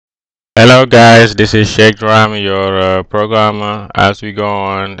Hello guys, this is Sheikh Dram, your programmer, as we go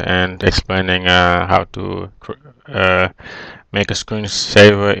on and explaining how to make a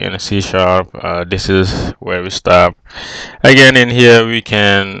screensaver in a C Sharp. This is where we stop. Again, in here we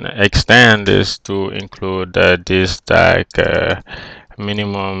can extend this to include this like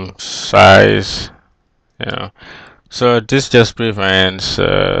minimum size, you know. So this just prevents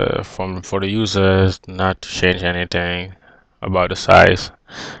for the users not to change anything about the size,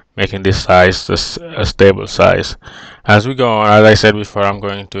 making this size a stable size. As we go on, as I said before, I'm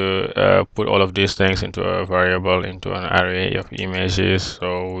going to put all of these things into a variable, into an array of images.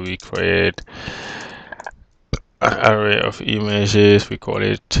 So we create an array of images, we call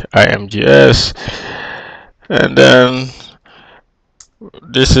it imgs, and then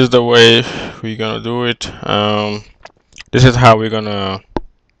this is the way we're gonna do it. This is how we're gonna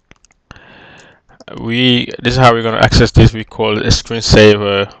this is how we're gonna access this. We call it a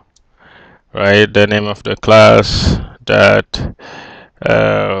screensaver, right? The name of the class that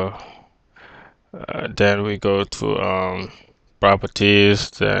uh, then we go to properties,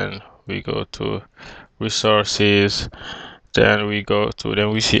 then we go to resources, then we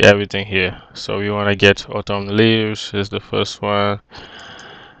see everything here. So we want to get autumn leaves is the first one,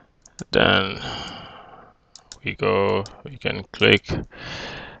 then we can click,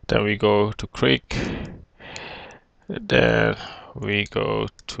 then we go to creek, then we go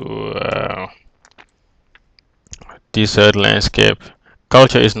to desert landscape.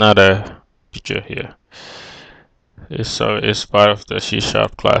 Culture is not a picture here. It's part of the C#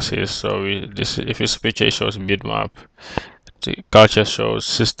 classes. So if it's picture, it shows bitmap. The culture shows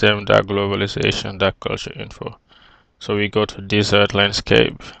system.globalization.culture info. So we go to desert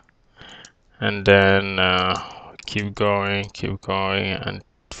landscape, and then keep going, and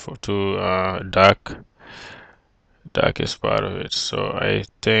to dark. Dark is part of it. So I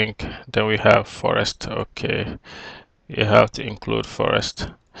think then we have forest. Okay, you have to include forest,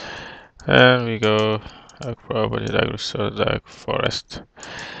 and we go property, dark resource, dark forest.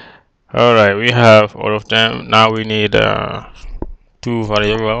 All right, we have all of them. Now we need two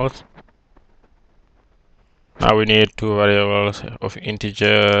variables. Now we need two variables of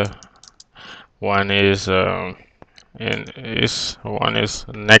integer. One is one is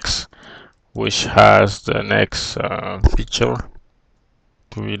next, which has the next picture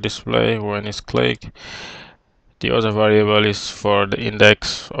to be displayed when it's clicked. The other variable is for the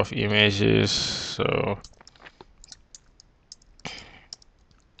index of images. So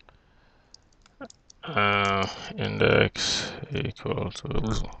index equal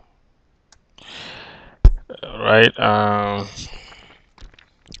to right.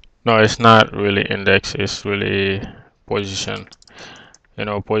 No, it's not really index. It's really position.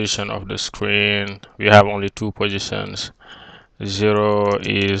 Position of the screen. We have only two positions. 0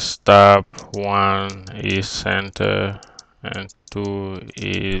 is top, 1 is center, and 2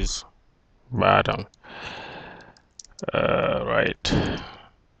 is bottom. Right,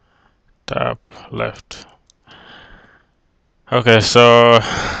 top, left. Okay, so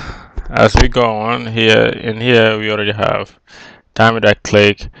as we go on here, in here we already have time that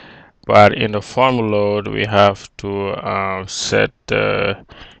click, but in the form load we have to set the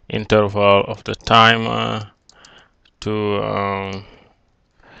interval of the timer to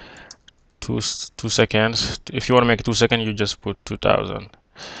 2 seconds. If you want to make it 2 seconds, you just put 2000.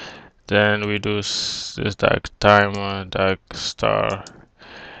 Then we do this dark timer, dark star,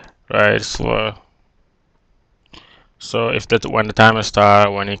 right, slow. So if that when the timer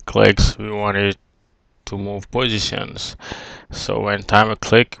starts, when it clicks, we want it to move positions. So when timer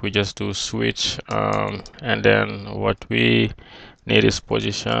click, we just do switch, and then what we need is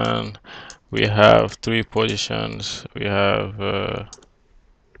position. We have 3 positions. We have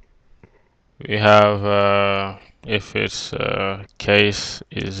if it's case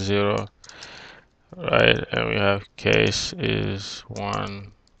is 0, right, and we have case is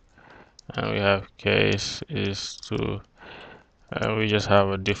 1, and we have case is 2, and we just have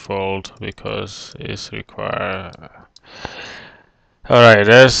a default because it's required. Alright,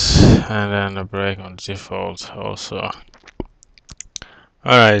 this, and then a break on default also.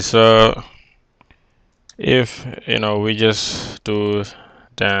 Alright, so if we just do,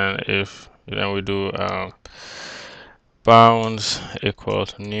 then if we do bounds equal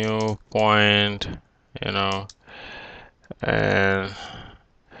to new point, and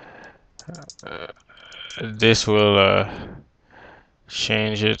this will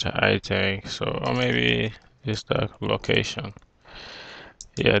change it, I think. So, or maybe this the location.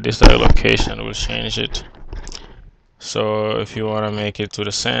 Yeah, this the location will change it. So if you want to make it to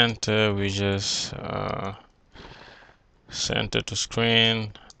the center, we just center to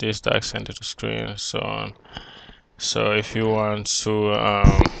screen, this dark center to screen, so on. So if you want to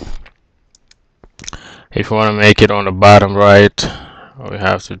make it on the bottom right, what we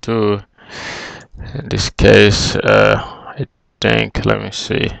have to do in this case, I think, let me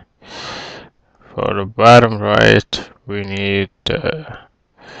see, for the bottom right we need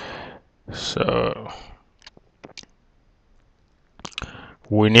so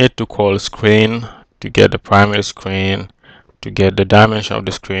we need to call screen to get the primary screen, to get the dimension of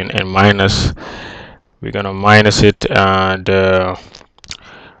the screen, and minus, we're gonna minus it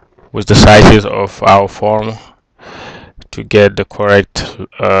with the sizes of our form to get the correct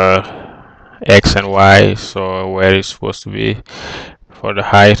x and y, so where it's supposed to be for the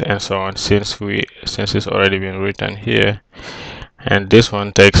height and so on, since it's already been written here. And this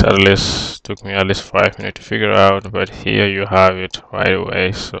one took me at least 5 minutes to figure out, but here you have it right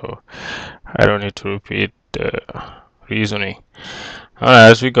away, so I don't need to repeat the reasoning.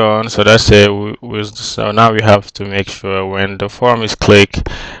 Alright, as we go on, so that's it. So now we have to make sure when the form is clicked,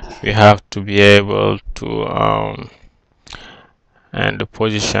 we have to be able to and the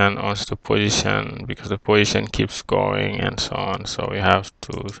position, also the position, because the position keeps going and so on. So we have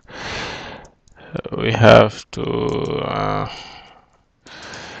to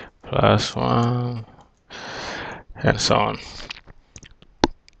 +1 and so on,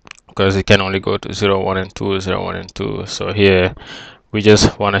 because it can only go to 0, 1 and 2, 0, 1 and 2. So here we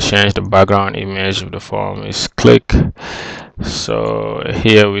just want to change the background image if the form is click. So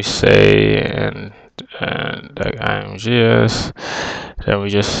here we say and like imgs, then we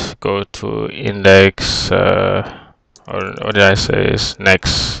just go to index or what did I say, is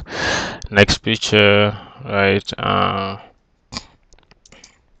next picture, right?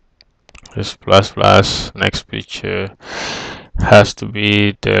 This plus next picture has to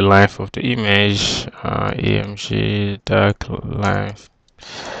be the length of the image, emg dark length,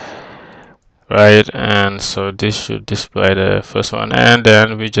 right? And so this should display the first one, and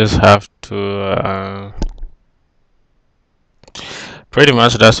then we just have to pretty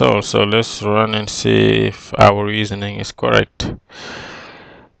much that's all. So let's run and see if our reasoning is correct.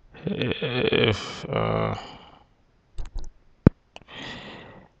 If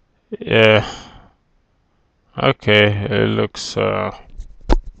yeah, okay, it looks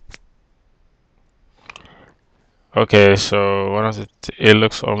okay. So it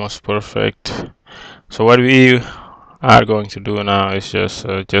looks almost perfect. So what we are going to do now is just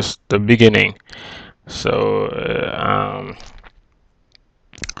the beginning. So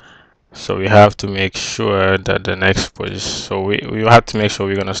so we have to make sure that the next position, so we have to make sure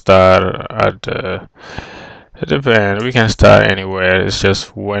we're gonna start at the, it depends, we can start anywhere. It's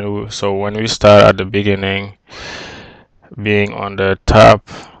just when we start at the beginning, being on the top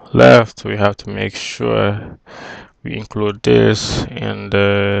left, we have to make sure we include this in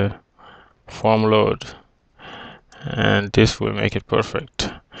the form load, and this will make it perfect.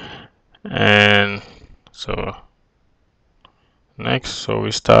 And so next, so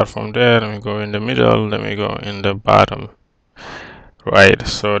we start from there, then we go in the middle, then we go in the bottom right.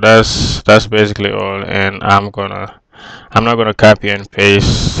 So that's basically all. And I'm not gonna copy and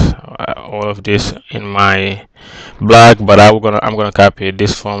paste all of this in my blog, but I'm gonna copy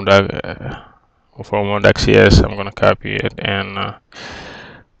this from from one.cs. I'm gonna copy it and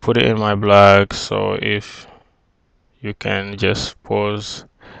put it in my blog. So if you can just pause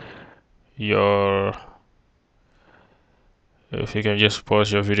your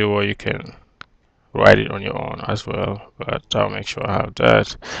video, or you can write it on your own as well, but I'll make sure I have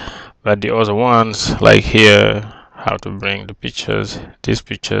that. But the other ones, like here, how to bring the pictures, these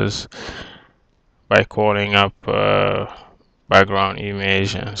pictures, by calling up background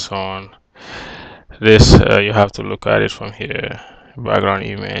image and so on. This you have to look at it from here, background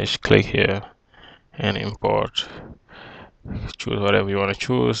image, click here and import, choose whatever you want to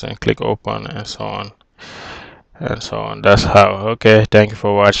choose and click open and so on and so on. That's how. Okay, thank you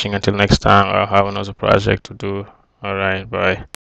for watching. Until next time, I'll have another project to do. All right, bye.